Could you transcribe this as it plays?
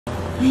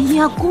哎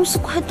呀，公司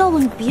快到了，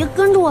你别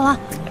跟着我了。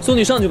送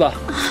你上去吧。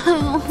哎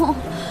呦，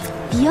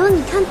别了，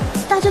你看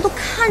大家都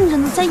看着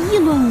呢，在议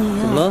论你。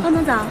怎么了？帮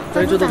忙找。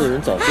该知道的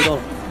人早知道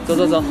了。走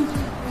走走。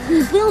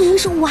你不要名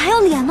声，我还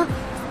要脸呢。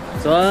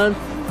早安。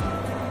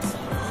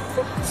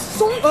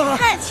松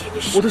开！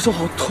我的手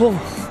好痛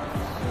啊！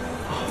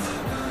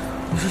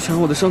你是想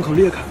让我的伤口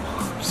裂开吗？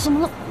怎么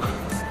了？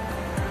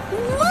无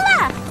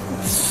赖！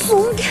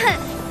松开！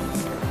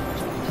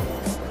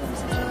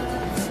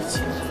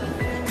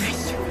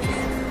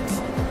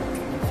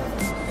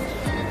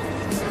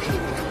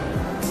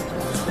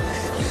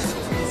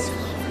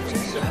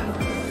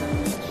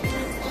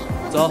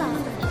走，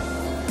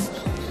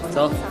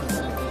走。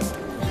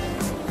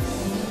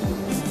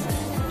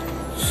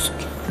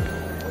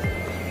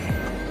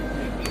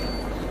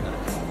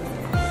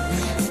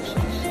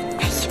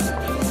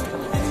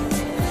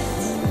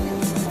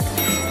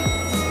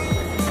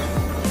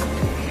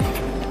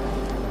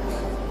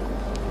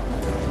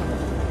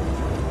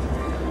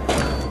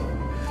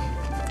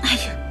哎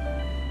呀！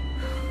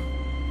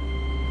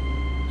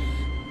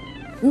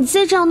你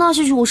再这样闹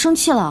下去，我生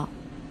气了。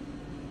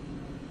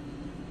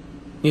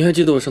你还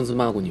记得我上次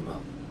骂过你吗？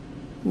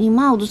你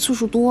骂我的次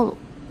数多了，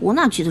我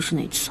哪记得是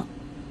哪次？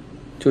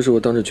就是我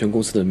当着全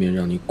公司的面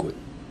让你滚。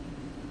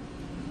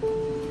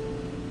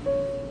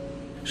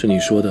是你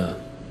说的，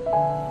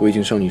我已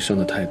经伤你伤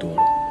的太多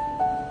了，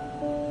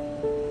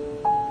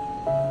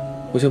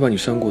我想把你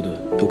伤过的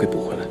都给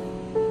补回来。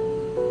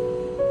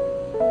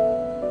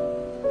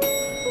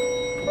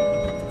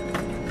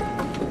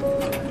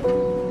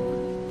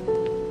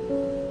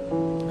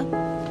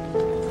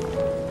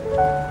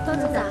方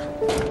子仔。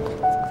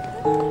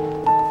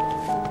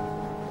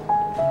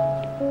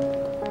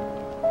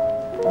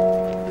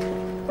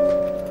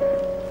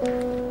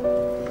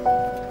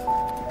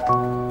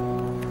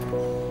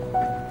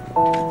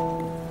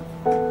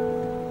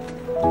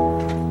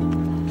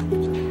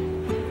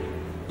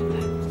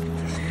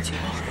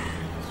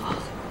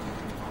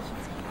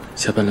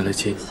下班了来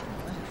接你。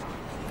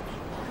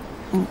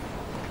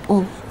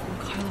哦。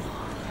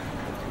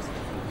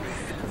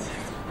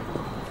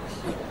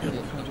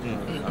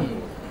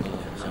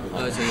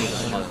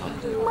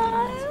妈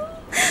呀！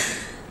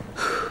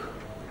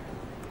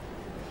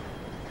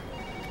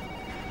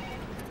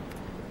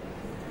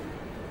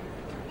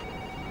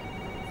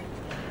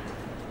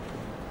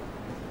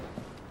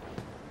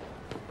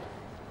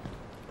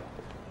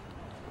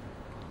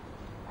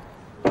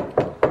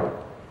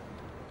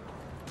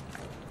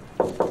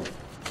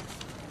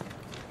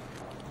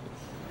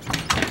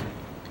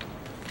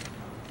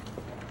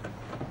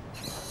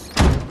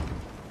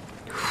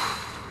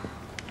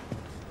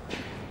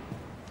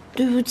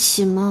对不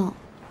起嘛，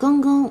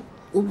刚刚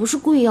我不是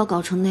故意要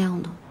搞成那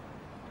样的。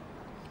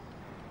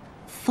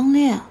方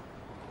烈，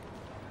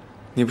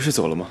你不是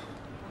走了吗？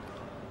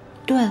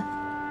对，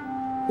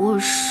我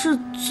是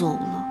走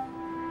了，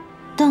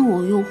但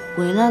我又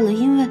回来了，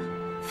因为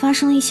发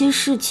生了一些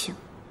事情。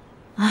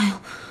哎呦，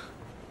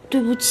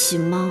对不起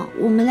嘛，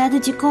我没来得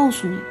及告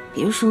诉你，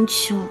别生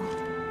气了。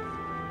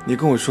你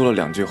跟我说了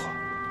2句话，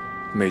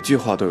每句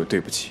话都有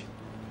对不起。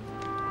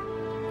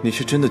你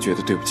是真的觉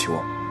得对不起我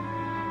吗？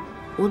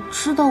我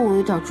知道我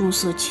有点重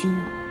色轻友，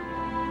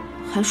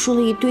还说了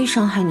一堆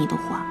伤害你的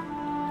话，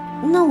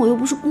那我又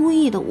不是故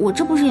意的，我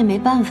这不是也没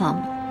办法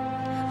吗？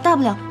大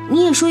不了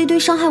你也说一堆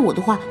伤害我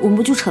的话，我们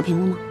不就扯平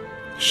了吗？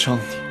伤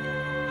你？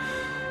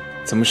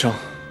怎么伤？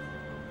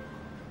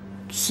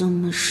怎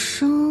么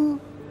伤？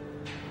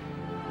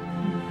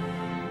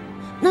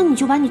那你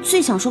就把你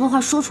最想说的话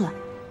说出来，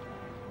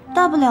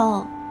大不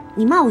了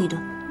你骂我一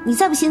顿，你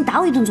再不行打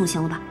我一顿总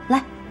行了吧？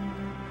来，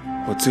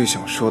我最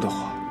想说的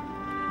话，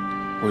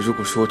我如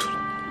果说出来，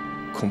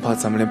恐怕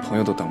咱们连朋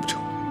友都当不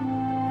成。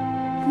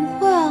不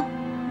会啊，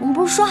我们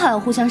不是说好要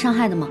互相伤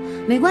害的吗？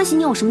没关系，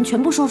你有什么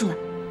全部说出来，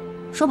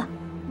说吧。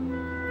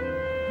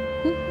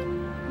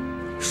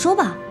说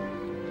吧。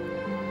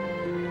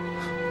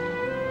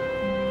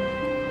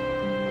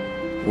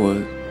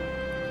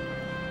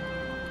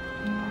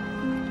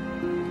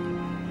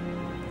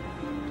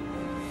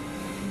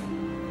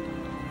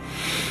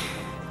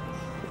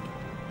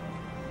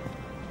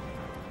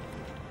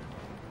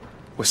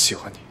我喜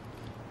欢你。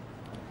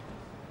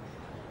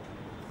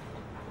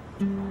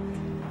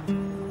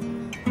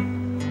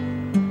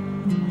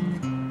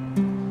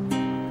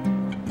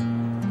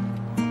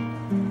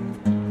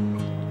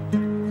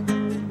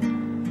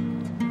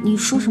你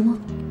说什么？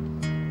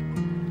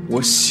我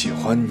喜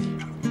欢你。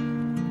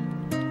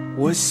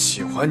我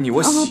喜欢你，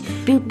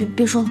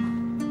别说了，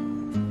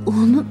我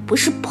们不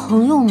是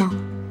朋友吗？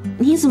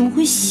你怎么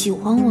会喜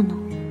欢我呢？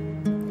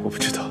我不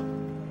知道。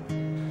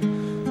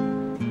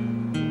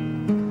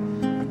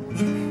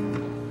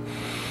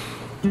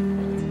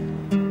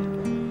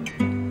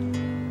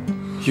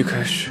一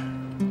开始，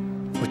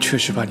我确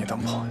实把你当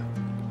朋友。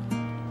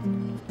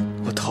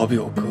我逃避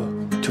我哥，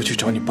就去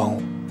找你帮我。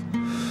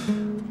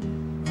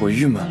我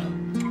郁闷了，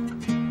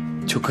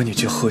就跟你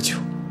去喝酒。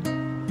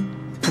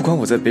不管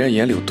我在别人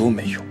眼里有多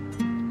没用，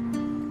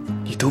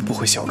你都不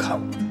会小看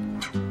我。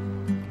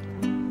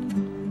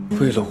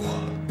为了我，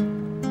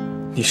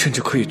你你甚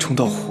至可以冲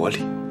到火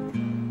里。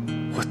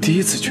我第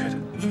一次觉得，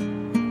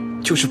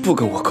就是不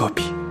跟我哥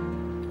比，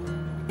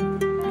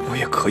我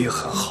也可以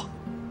很好。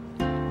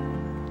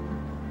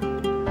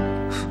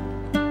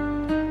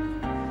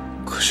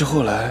可是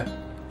后来，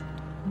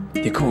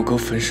你跟我哥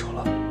分手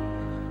了，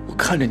我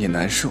看着你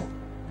难受，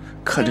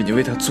看着你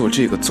为他做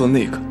这个做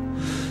那个，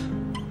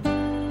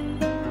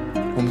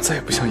我们再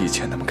也不像以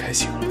前那么开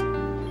心了。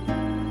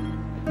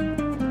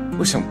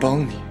我想帮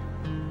你，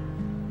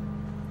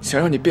想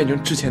让你变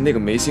成之前那个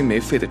没心没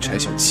肺的柴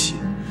小七，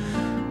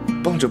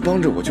帮着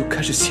帮着我就开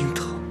始心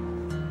疼，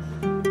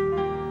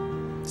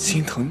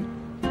心疼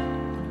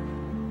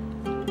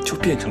就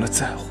变成了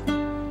在乎，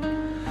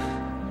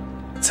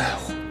在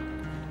乎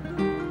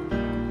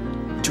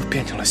就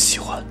变成了喜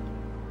欢。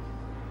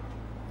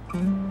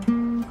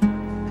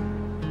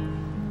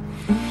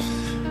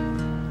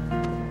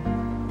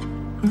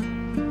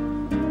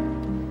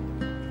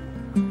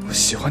我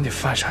喜欢你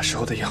犯傻时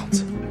候的样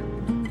子，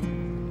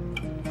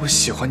我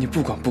喜欢你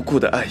不管不顾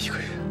的爱一个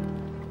人，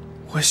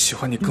我也喜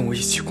欢你跟我一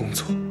起工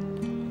作，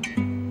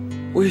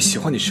我也喜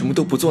欢你什么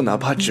都不做，哪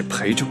怕只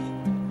陪着我。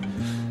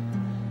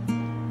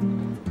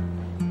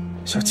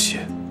小七，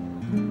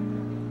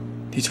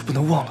你就不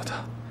能忘了他，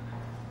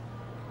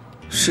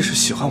试试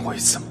喜欢我一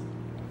次吗？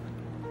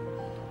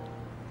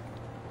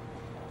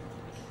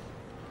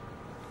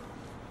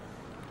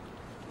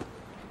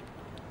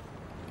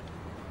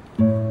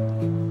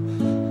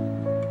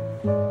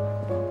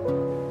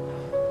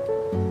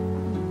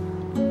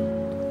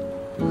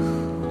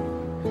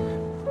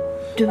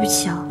对不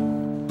起啊，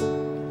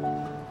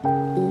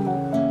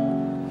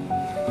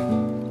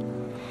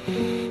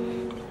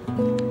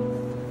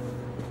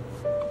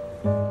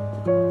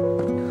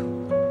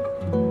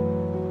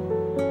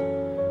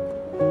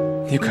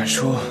你敢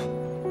说，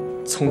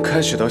从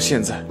开始到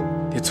现在，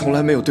你从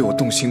来没有对我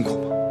动心过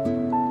吗？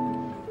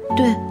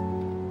对，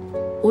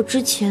我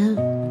之前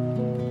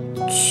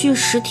确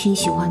实挺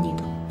喜欢你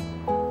的，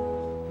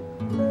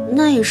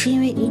那也是因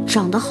为你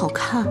长得好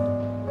看。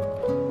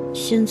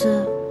现在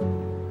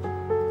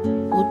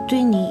我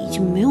对你已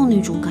经没有那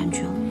种感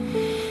觉了。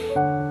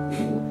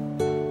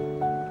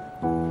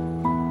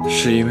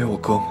是因为我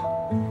哥吗？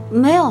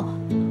没有，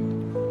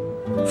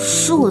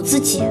是我自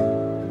己，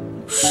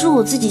是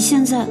我自己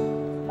现在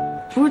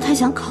不是太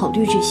想考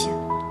虑这些。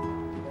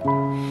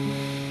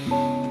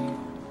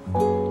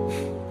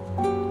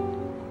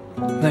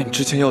那你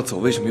之前要走，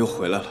为什么又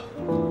回来了？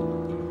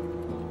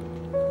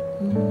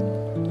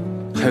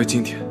还有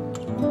今天，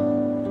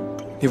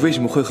你为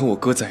什么会和我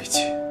哥在一起？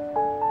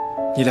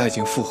你俩已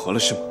经复合了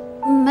是吗？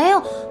没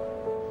有，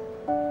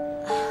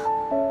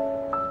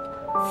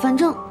反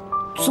正，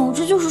总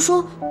之就是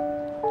说，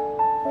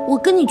我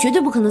跟你绝对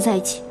不可能在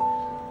一起，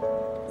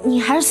你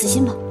还是死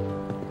心吧。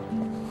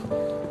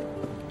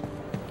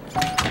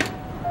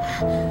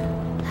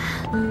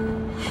哎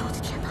呦我的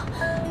天哪！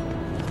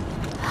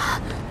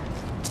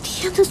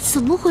天哪，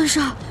怎么回事？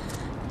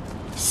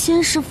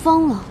先是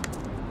方冷，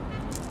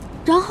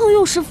然后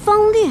又是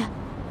方烈，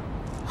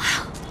哎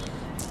呀，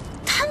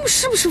他们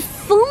是不是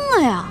疯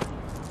了呀？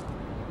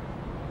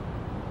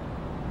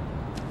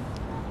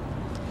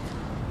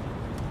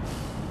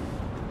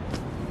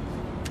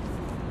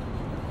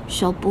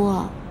小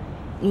波，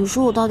你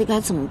说我到底该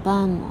怎么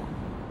办呢？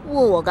问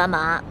我干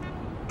嘛？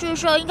这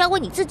事儿应该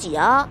问你自己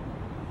啊。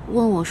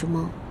问我什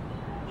么？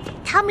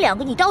他们两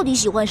个你到底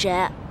喜欢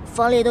谁？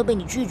方烈都被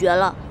你拒绝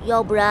了，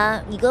要不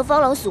然你跟方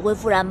冷死灰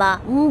复燃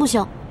吧？不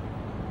行。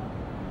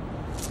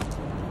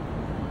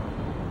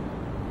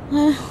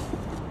哎呀，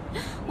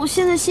我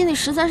现在心里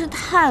实在是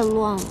太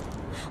乱了，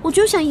我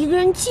就想一个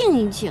人静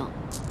一静。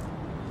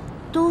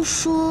都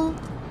说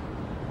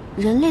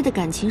人类的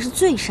感情是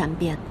最善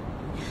变的，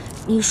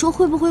你说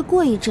会不会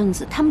过一阵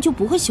子他们就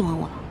不会喜欢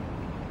我了？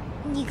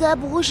你该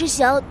不会是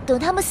想等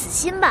他们死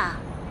心吧？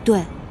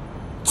对，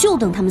就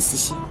等他们死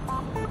心。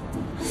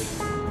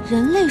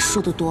人类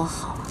说的多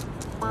好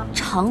啊，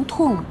长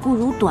痛不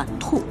如短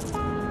痛。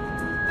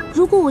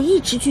如果我一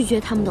直拒绝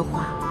他们的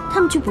话，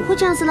他们就不会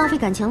这样子浪费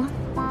感情了。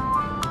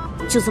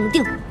就这么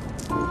定了。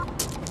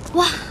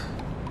哇，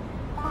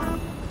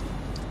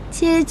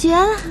解决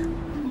了。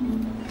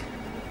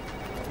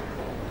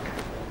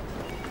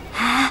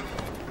哎，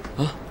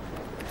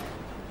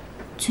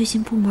最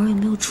近部门有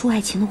没有出爱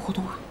情的活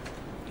动啊？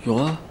有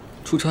啊，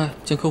出差、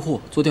见客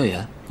户、做调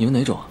研，你们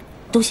哪种啊？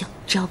都行，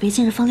只要别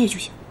见着方烈就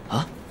行。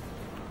啊？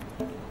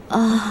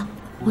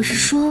我是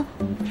说，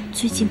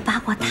最近八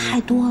卦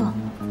太多了，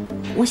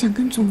我想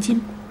跟总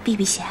监避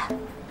避嫌。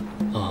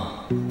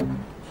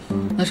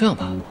那这样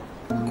吧，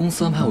公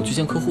司安排我去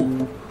见客户，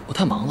我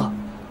太忙了，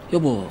要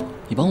不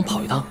你帮我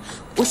跑一趟？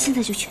我现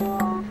在就去。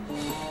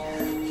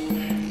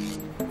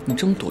你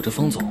这么躲着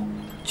方总，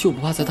就不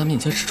怕在他面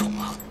前失宠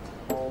啊？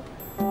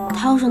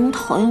他要是能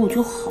讨厌我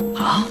就好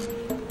啊。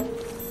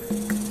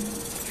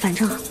反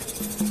正啊，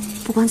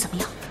不管怎么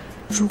样，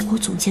如果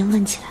总监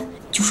问起来，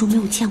就说没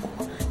有见过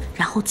我，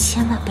然后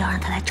千万不要让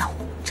他来找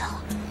我，知道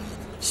吗？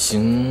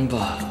行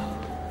吧。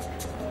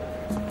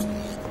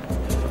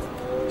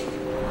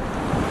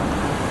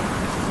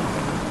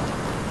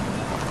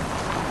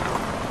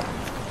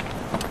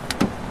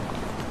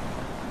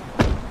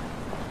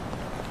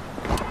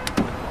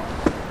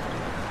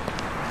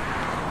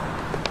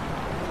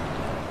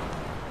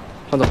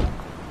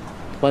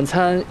晚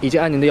餐已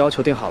经按您的要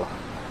求订好了，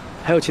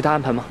还有其他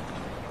安排吗？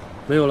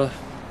没有了。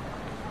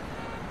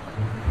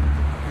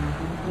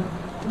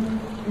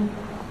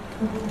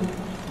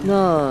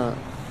那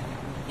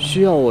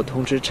需要我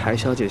通知柴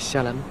小姐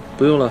下来吗？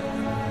不用了，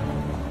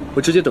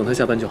我直接等她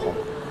下班就好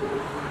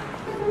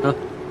了。啊。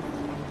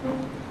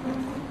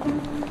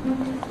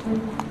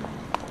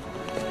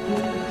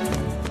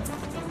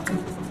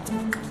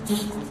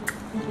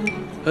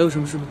还有什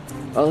么事吗？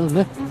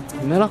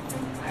没了。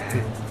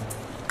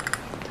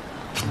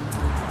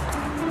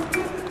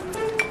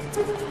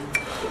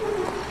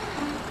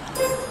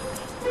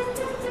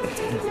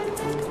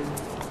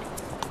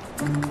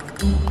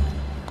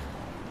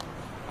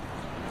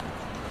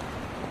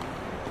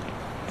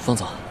方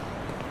总，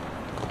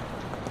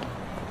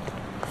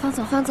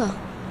方总，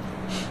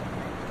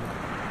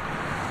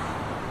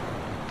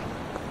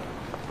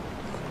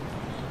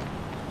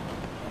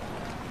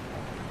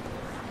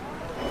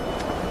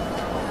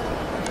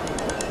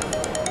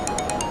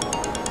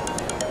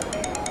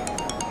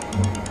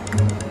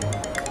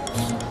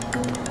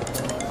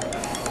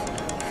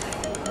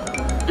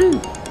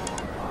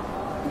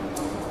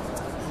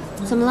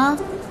怎么了？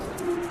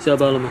下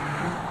班了吗？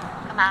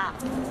干嘛？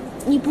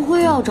你不会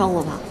又要找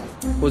我吧？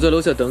我在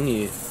楼下等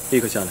你，立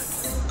刻下来。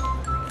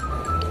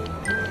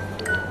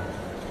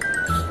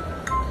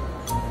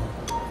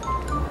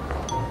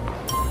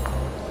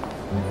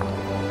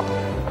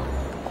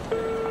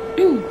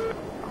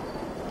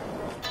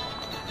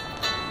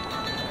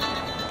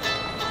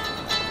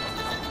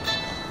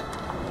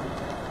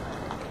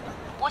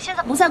我现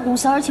在不在公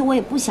司，而且我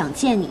也不想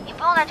见你，你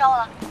不用来找我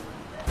了。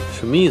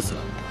什么意思？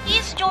意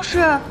思就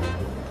是，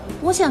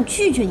我想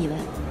拒绝你呗，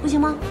不行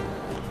吗？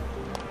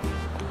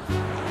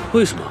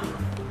为什么？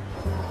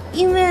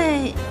因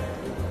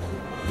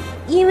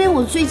为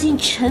我最近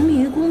沉迷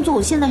于工作，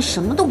我现在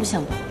什么都不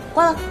想管。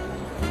挂了。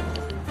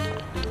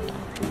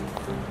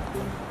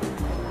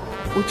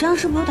我这样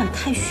是不是有点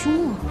太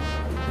凶了？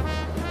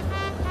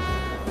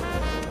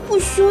不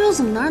凶又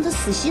怎么能让他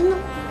死心呢？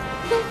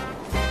哼！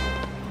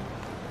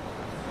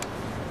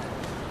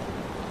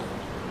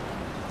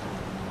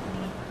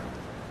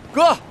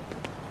哥，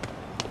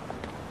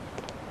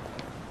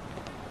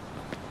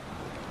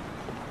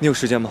你有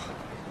时间吗？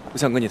我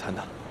想跟你谈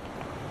谈。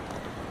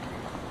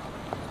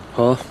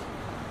好。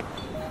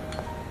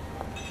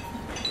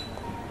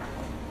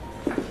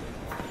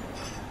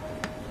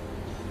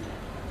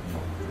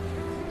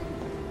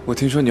我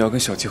听说你要跟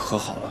小七和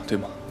好了，对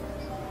吗？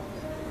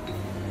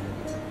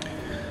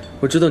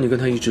我知道你跟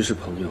他一直是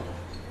朋友。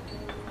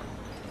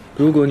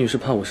如果你是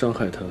怕我伤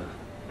害他，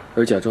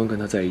而假装跟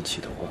他在一起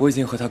的话，我已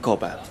经和他告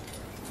白了。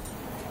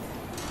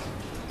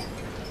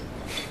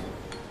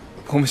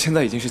我们现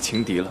在已经是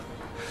情敌了，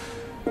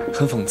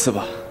很讽刺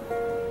吧？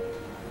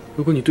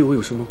如果你对我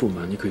有什么不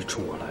满，你可以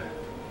冲我来。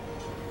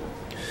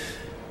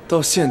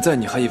到现在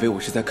你还以为我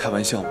是在开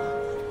玩笑吗？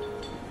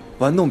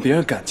玩弄别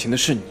人感情的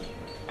是你。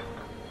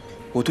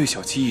我对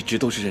小七一直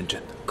都是认真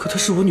的。可她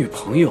是我女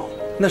朋友。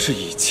那是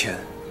以前。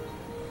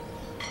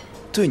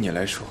对你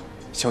来说，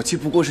小七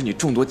不过是你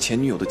众多前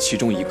女友的其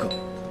中一个，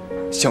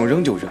想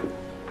扔就扔，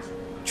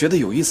觉得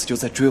有意思就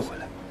再追回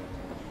来。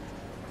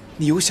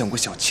你有想过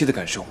小七的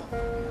感受吗？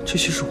这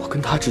些是我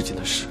跟她之间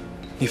的事，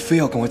你非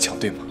要跟我抢，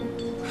对吗？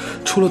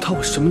除了她，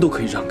我什么都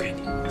可以让给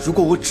你。如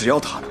果我只要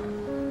她呢？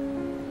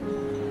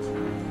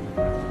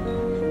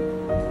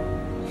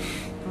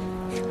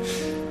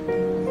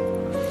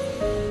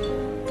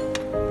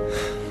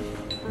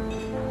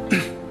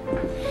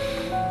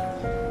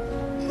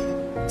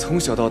从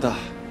小到大，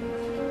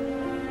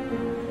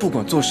不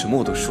管做什么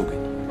我都输给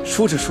你，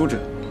输着输着，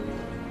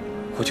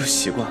我就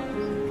习惯了。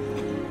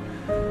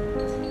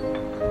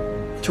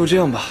就这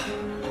样吧，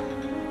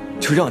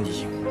就让你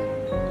赢，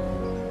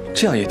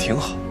这样也挺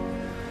好。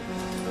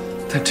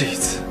但这一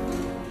次，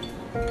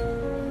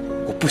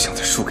我不想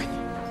再输给你。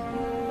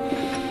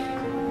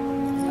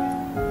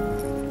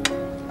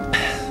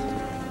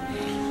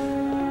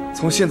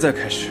从现在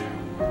开始，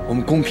我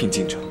们公平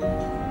竞争。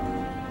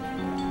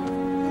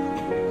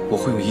我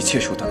会用一切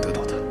手段得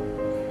到他。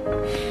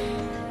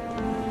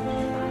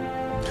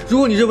如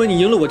果你认为你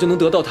赢了我就能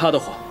得到他的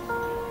话，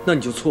那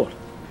你就错了。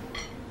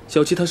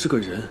小七她是个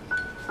人，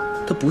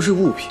她不是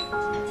物品，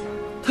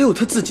她有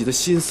她自己的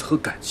心思和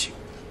感情。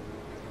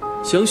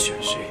想选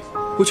谁，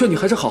我劝你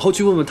还是好好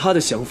去问问她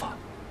的想法。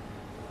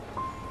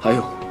还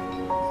有，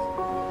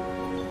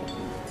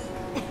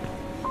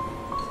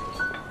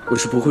我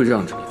是不会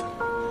让着你的。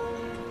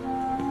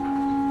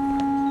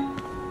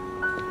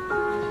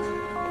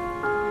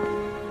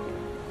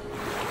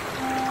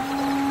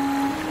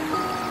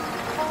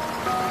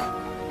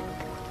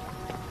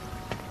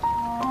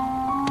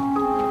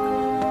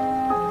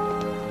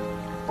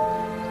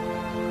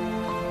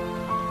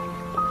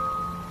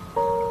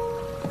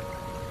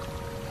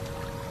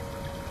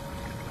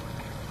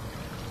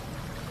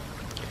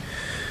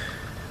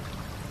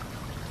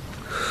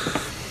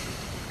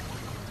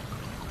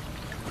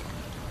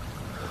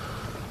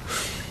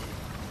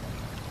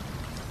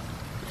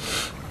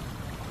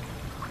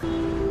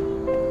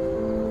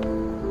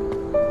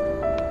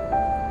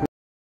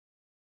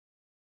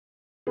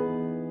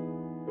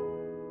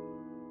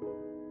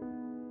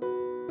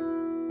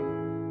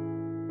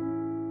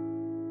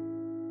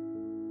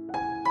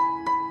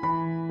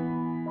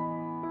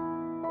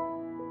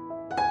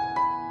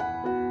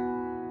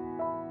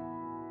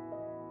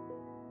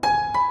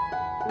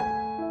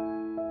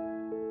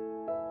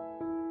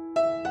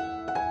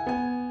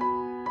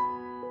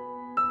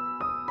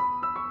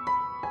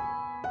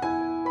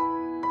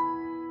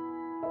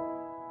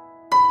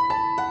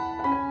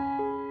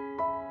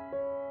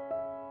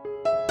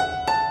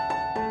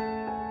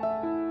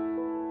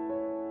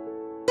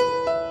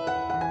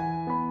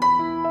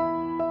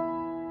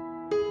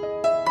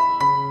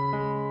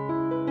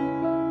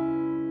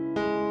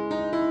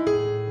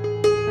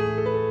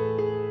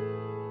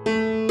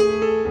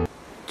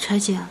柴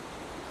姐，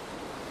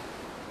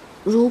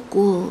如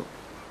果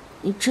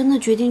你真的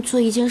决定做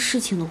一件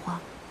事情的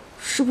话，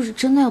是不是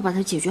真的要把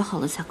它解决好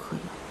了才可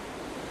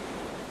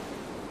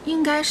以？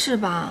应该是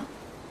吧？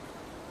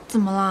怎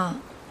么了？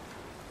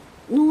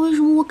那为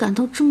什么我感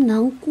到这么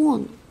难过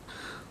呢？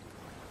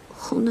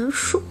好难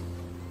受。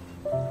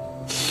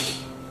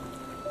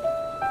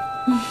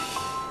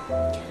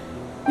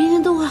明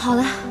天都会好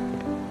的，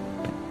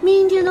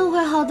明天都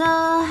会好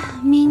的，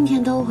明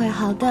天都会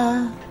好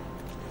的。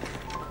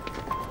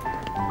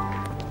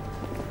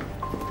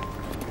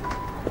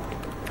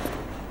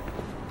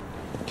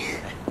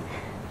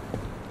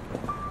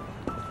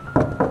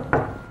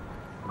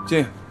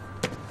进。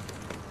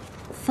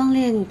方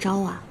烈，你找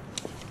我啊？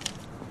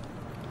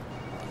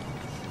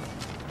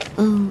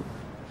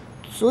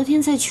昨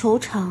天在球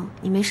场，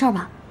你没事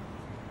吧？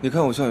你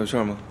看我像有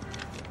事吗？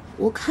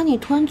我看你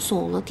突然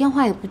走了，电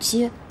话也不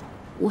接，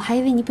我还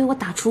以为你被我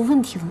打出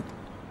问题了呢。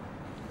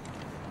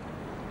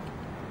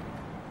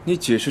你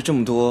解释这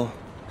么多，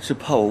是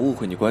怕我误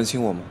会你关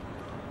心我吗？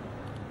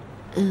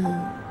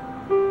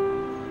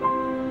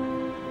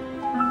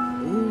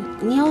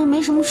你要是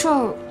没什么事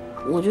儿，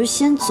我就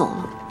先走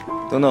了。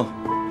等等，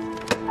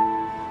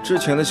之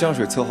前的香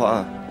水策划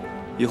案，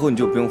以后你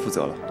就不用负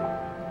责了。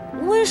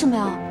为什么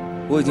呀？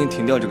我已经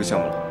停掉这个项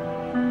目了。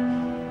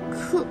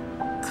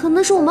可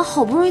那是我们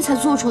好不容易才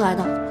做出来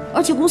的，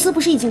而且公司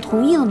不是已经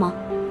同意了吗？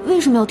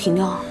为什么要停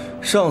掉啊？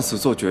上司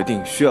做决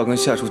定需要跟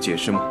下属解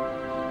释吗？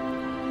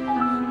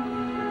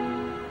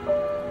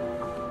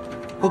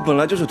我本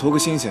来就是图个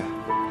新鲜，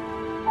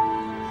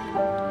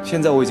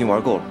现在我已经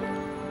玩够了，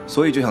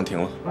所以就想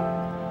停了。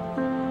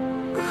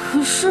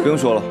可是……不用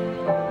说了，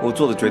我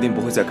做的决定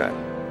不会再改了。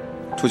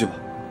出去吧。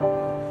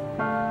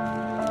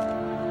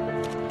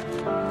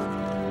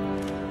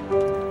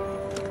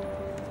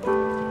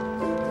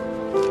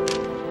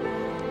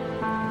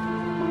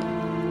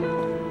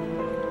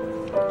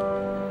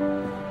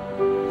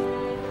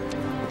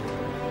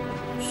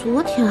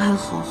昨天还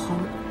好好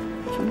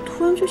的，怎么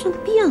突然就像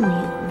变了一个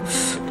人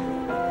似的？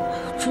哎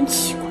呦，真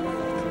奇怪。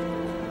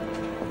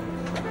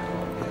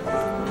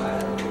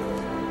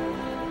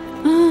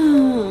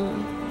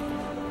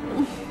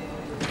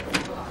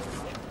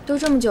都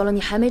这么久了，你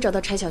还没找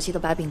到柴小七的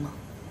把柄吗？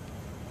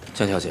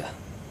江小姐，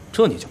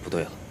这你就不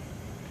对了。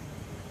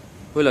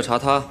为了查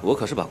他，我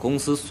可是把公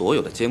司所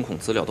有的监控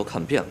资料都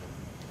看遍了。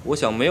我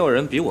想没有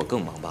人比我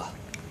更忙吧。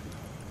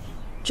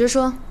直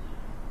说，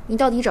你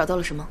到底找到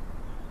了什么？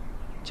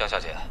江小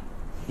姐，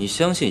你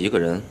相信一个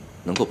人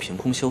能够凭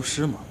空消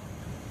失吗？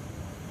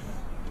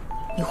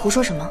你胡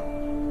说什么？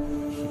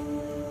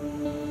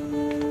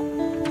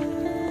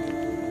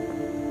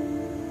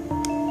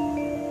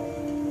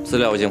资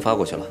料已经发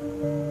过去了，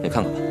你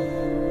看看吧。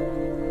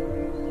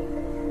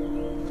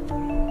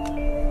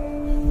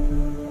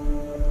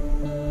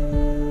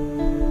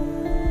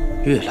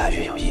越来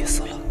越有意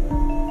思了。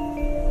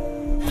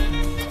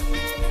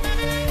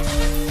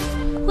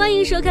欢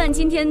迎收看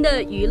今天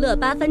的娱乐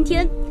八翻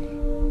天。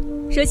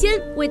首先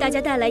为大家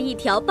带来一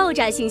条爆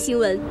炸性新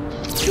闻：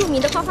著名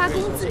的花花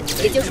公子，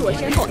也就是我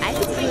身后 F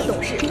集团的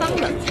董事方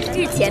冷，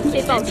日前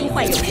被爆出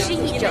患有失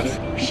忆症。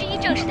失忆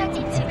症是他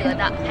近期得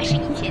的，还是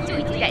以前就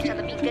已经染上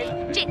的病根？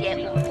这点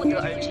我们不得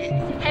而知。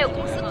还有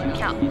公司股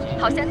票，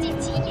好像近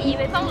期也因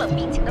为方冷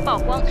病情的曝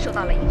光受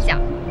到了影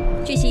响。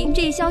据悉，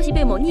这一消息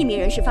被某匿名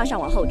人士发上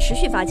网后持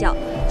续发酵，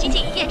仅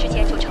仅1夜之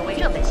间就成为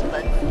热门新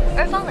闻。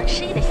而方冷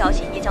失忆的消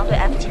息也将对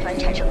F 集团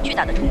产生巨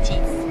大的冲击。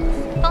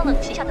方冷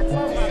旗下的子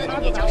公司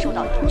也将受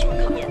到严峻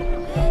的考验。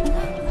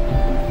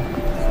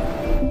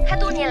他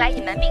多年来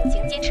隐瞒病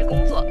情，坚持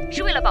工作，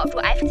是为了保住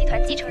F 集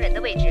团继承人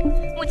的位置。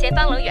目前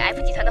方冷与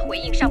F 集团的回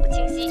应尚不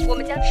清晰，我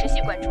们将持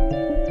续关注。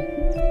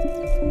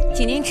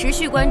请您持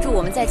续关注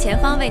我们在前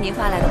方为您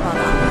发来的报道。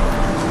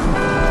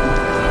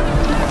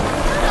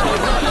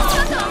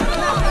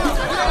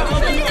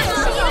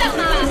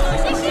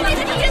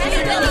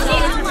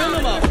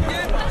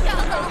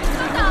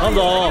王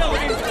总，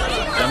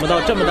想不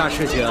到这么大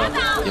事情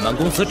隐瞒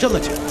公司这么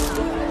久，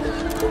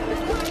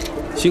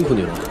辛苦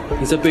你了，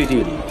你在背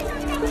地里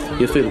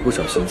也费了不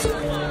少心思。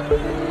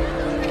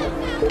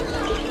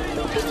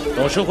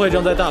董事会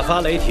正在大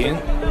发雷霆，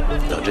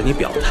等着你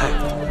表态。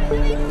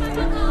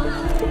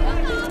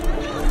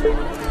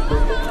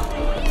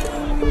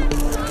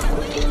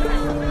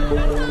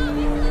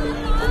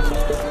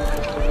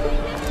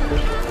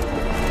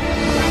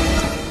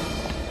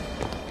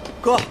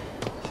哥，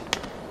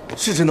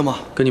是真的吗？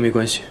跟你没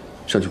关系，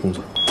上去工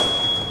作。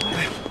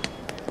哎呀，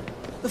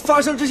那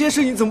发生这些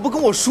事情怎么不跟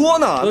我说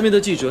呢？外面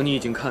的记者你已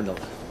经看到了，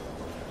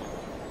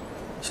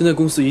现在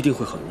公司一定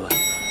会很乱。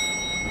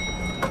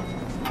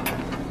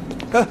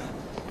哎，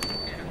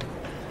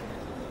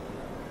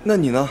那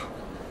你呢？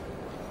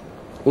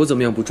我怎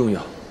么样不重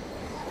要，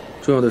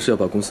重要的是要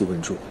把公司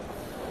稳住，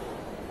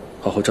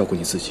好好照顾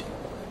你自己。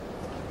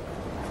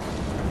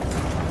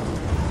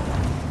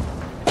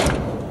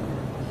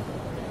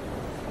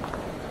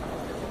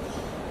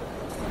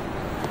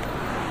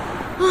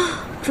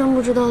真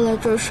不知道来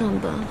这儿上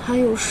班还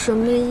有什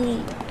么意义。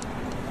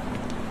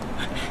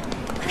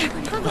快点，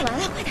方总来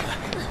了，快点！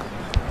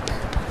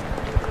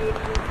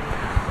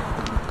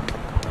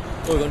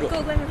各位观众朋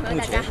友，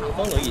大家好。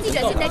记者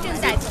现在正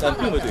在但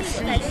并未对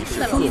事在公司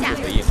的楼下。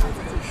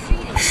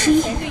失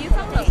忆？对于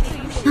方冷，对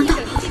于失忆症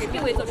一直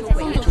并未做出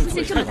回应。出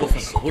现这么多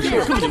不是，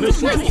根本就没有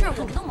说错。事儿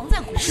我们都蒙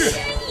在鼓里。是失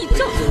忆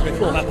症，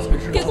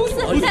给公司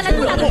带来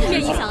多大的负面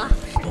影响啊！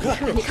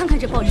你看看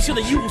这报纸，现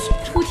在一无所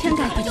知，铺天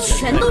盖地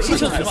全都是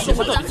这个。这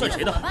到底算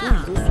谁的？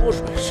都缩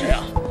水。是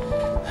啊，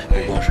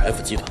不光是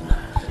F 集团的，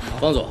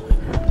方总。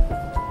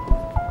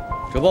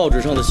 这报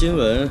纸上的新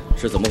闻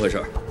是怎么回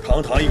事？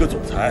堂堂一个总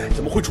裁，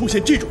怎么会出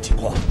现这种情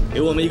况？给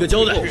我们一个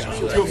交代。给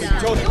我们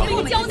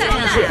一个交代。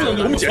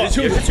我们解释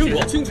清楚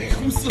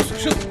公司的损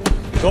失。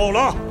够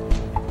了！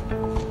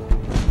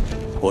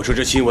我说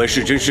这新闻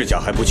是真是假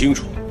还不清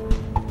楚，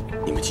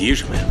你们急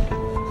什么呀？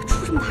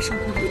出这么大声，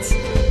我能不急？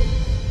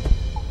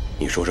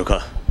你说说看，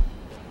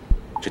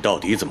这到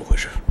底怎么回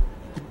事？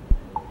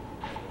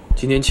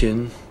几年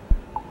前，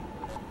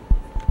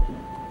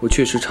我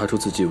确实查出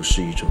自己有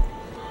失忆症。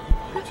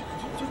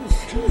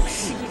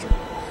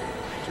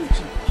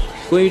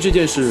 关于这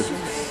件事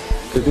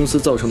给公司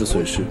造成的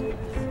损失，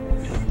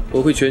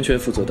我会全权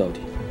负责到底。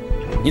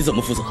你怎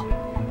么负责？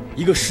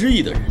一个失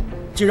忆的人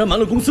竟然瞒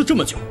了公司这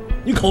么久，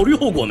你考虑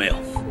后果没有？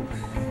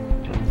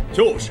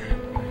就是，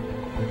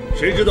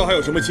谁知道还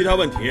有什么其他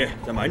问题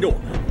在瞒着我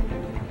们？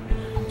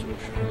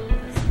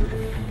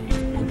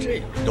就是，这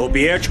样都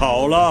别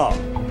吵了。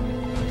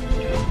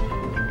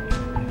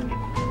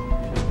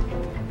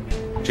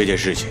这件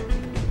事情，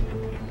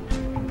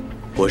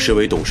我身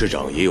为董事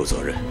长也有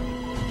责任。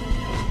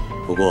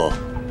 不过，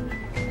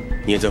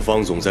念在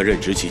方总在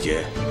任职期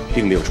间，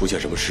并没有出现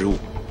什么失误，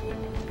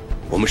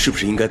我们是不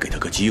是应该给他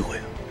个机会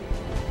啊？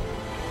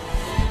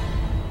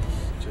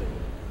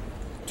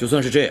就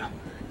算是这样，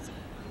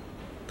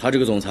他这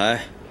个总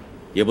裁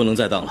也不能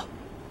再当了。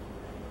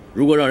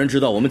如果让人知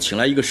道我们请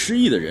来一个失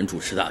忆的人主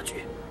持大局，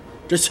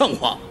这像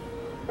话吗？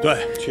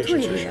对，确实。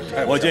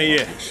我建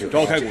议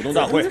召开股东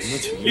大会，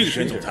另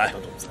选总裁。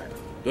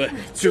 对，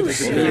就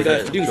是应该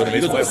另选一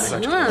个总裁。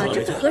行啊，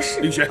这不合适。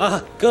另选啊，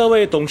各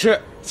位董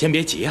事先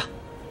别急啊，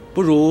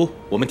不如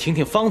我们听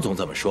听方总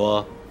怎么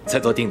说，再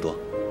做定夺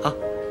啊。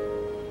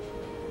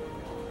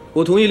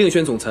我同意另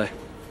选总裁。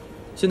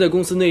现在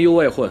公司内忧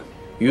外患，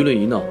舆论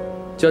一闹，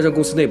加上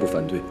公司内部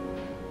反对，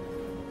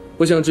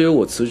我想只有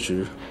我辞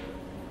职，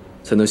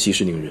才能息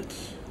事宁人。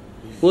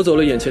我走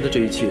了，眼前的这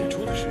一切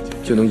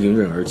就能迎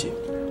刃而解。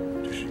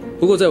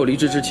不过在我离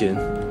职之前，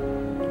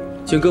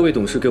请各位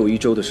董事给我1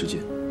周的时间。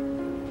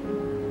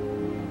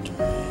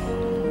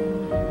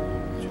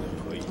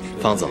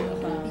 方总，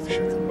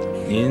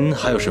您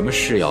还有什么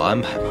事要安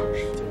排吗？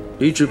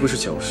离职不是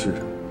小事，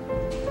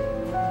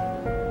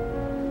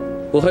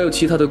我还有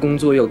其他的工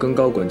作要跟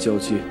高管交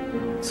接。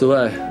此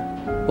外，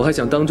我还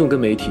想当众跟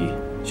媒体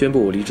宣布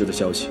我离职的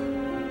消息，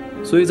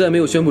所以在没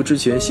有宣布之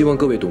前，希望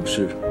各位董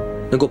事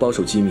能够保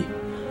守机密，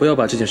不要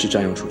把这件事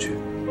张扬出去。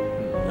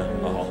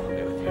好，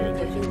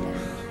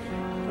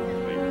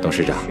董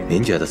事长，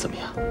您觉得怎么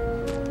样？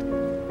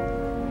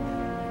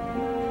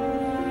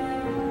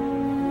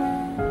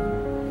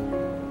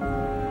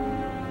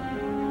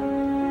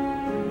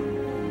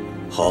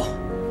 好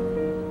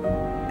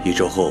，1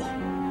周后，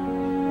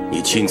你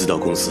亲自到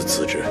公司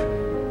辞职。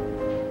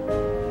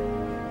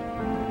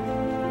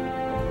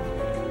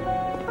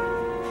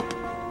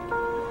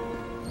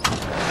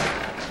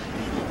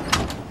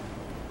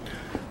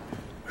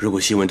如果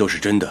新闻都是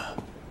真的，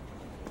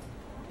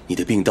你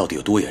的病到底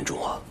有多严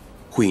重啊？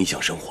会影响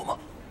生活吗？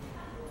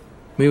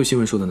没有新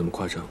闻说的那么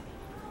夸张，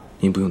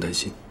您不用担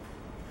心。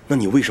那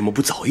你为什么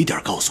不早一点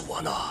告诉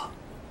我呢？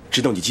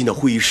直到你进到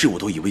会议室，我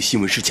都以为新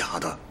闻是假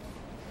的。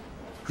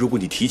 如果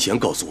你提前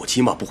告诉我，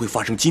起码不会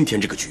发生今天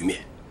这个局面。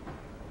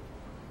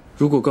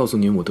如果告诉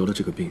您我得了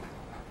这个病，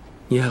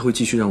您还会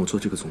继续让我做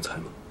这个总裁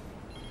吗？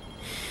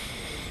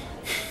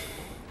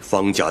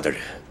方家的人，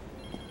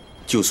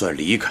就算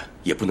离开，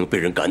也不能被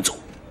人赶走。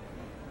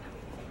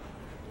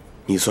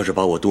你算是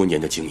把我多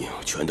年的经营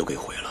全都给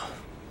毁了。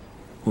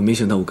我没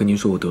想到我跟您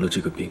说我得了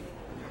这个病，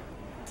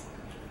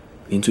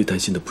您最担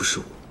心的不是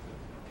我，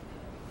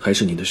还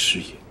是您的事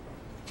业。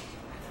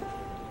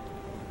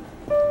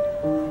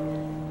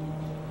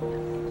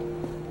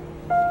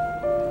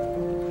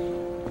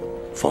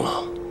 方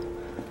朗，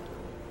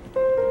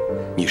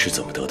你是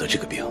怎么得的这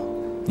个病？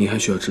你还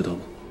需要知道吗？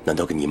难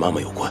道跟你妈妈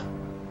有关？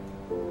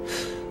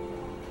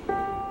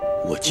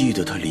我记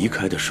得她离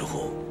开的时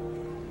候，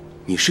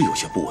你是有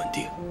些不稳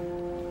定，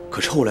可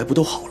是后来不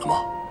都好了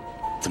吗？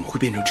怎么会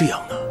变成这样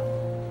呢？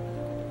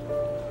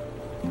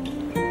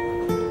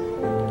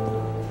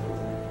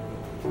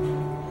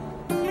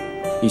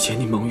以前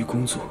你忙于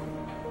工作，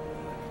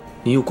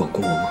你有管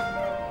过我吗？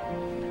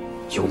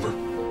有吗？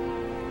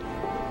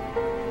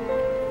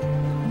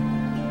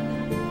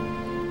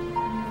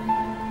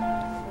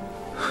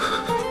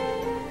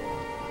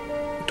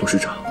 董事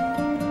长，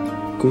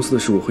公司的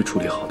事我会处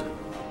理好的，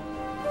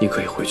你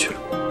可以回去了。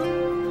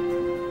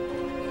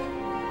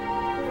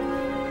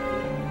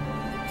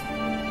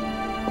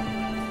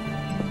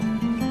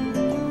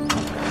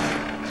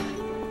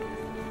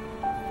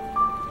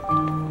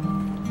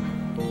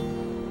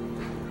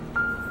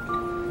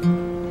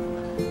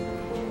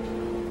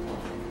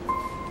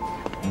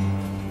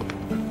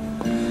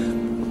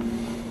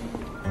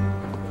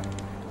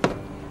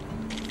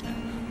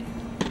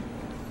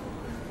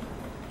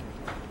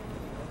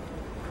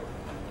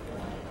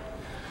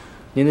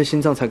您的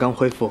心脏才刚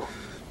恢复，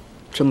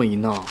这么一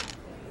闹，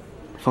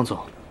方总，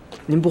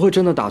您不会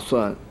真的打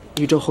算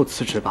1周后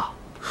辞职吧？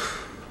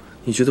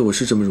你觉得我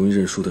是这么容易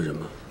认输的人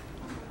吗？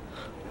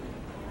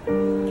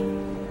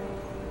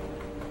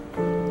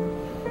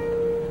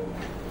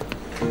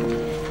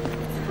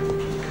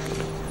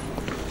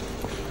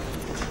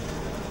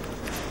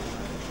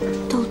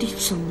到底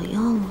怎么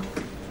样了？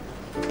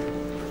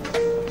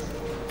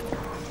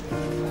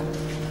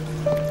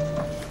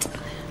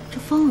这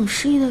方冷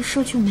失忆的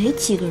事就没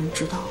几个人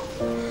知道，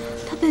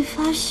他被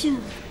发现，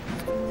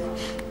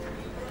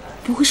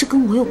不会是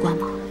跟我有关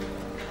吧？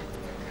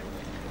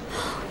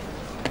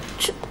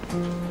这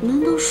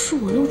难道是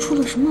我露出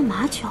了什么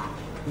马脚？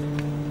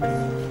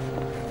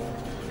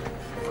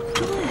不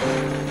对。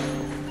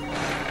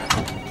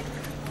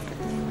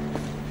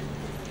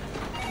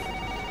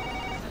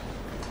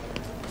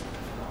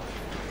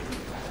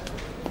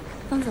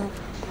方总，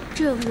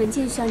这有份文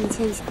件需要你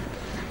签一下。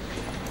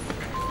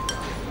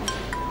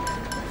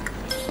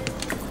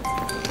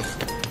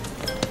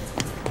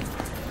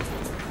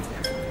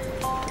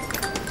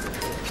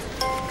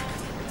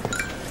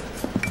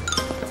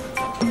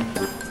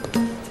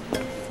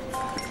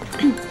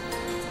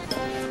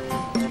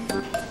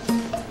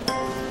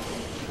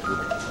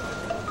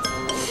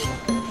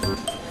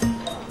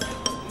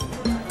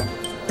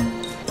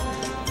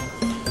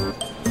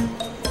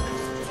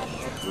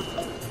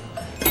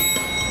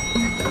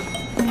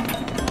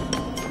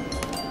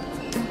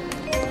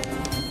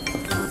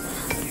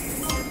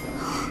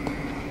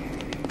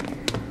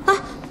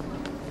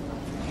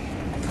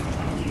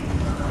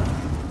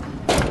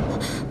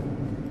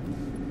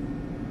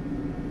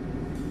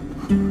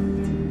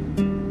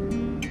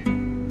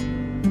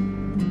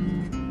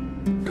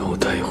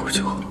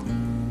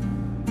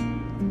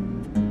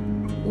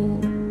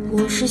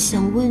我是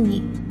想问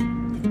你，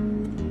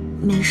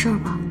没事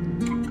吧？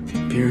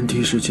别人第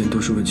一时间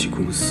都是问起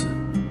公司，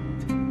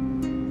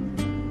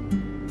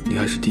你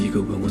还是第一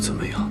个问我怎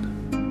么样的。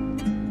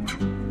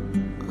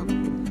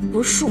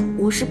不是，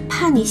我是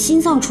怕你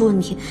心脏出问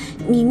题。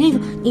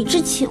你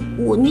之前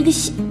我那个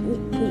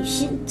你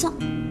心脏。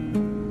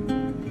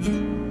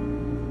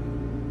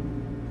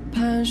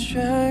盘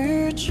旋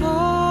宇宙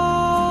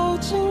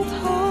尽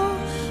头，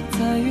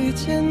再遇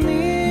见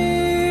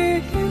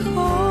你以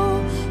后，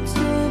足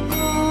够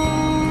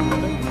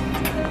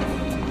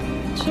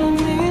证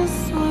明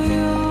所有。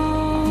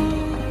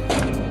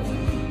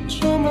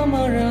充满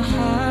茫人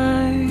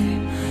海，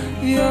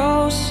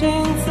有心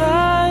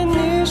在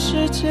你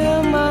世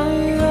界漫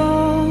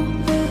游，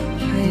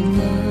还能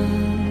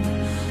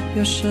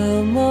有什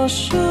么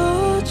奢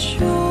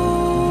求？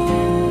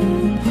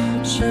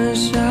剩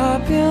下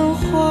变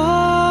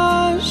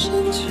化深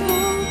秋，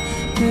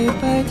对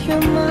白填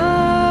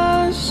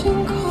满心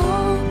口，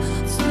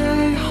最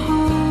后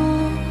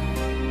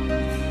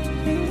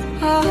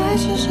爱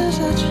只剩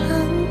下颤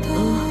抖。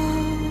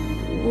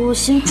我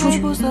先出去。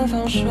不算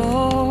放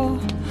手，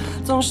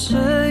总是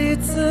一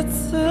次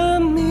次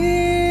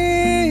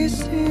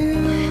miss you。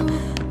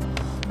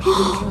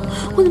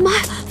我的妈呀！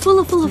疯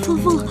了！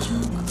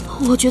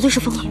我绝对是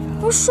疯了！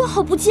不是说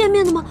好不见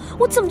面的吗？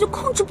我怎么就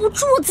控制不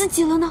住我自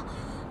己了呢？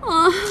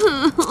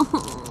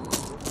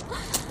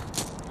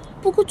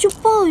不过就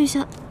抱一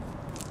下，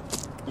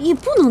也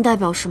不能代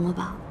表什么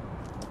吧？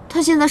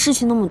他现在事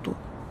情那么多，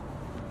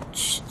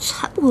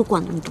才不会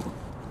管那么多。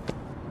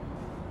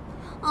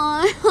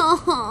哎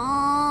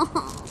呀，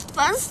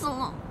烦死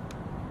了！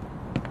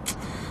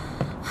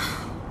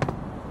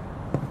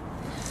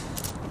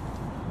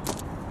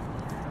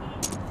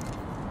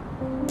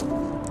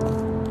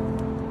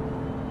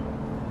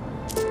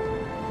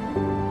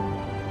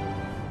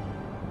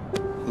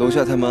楼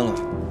下太闷了，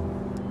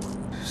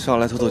上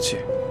来透透气。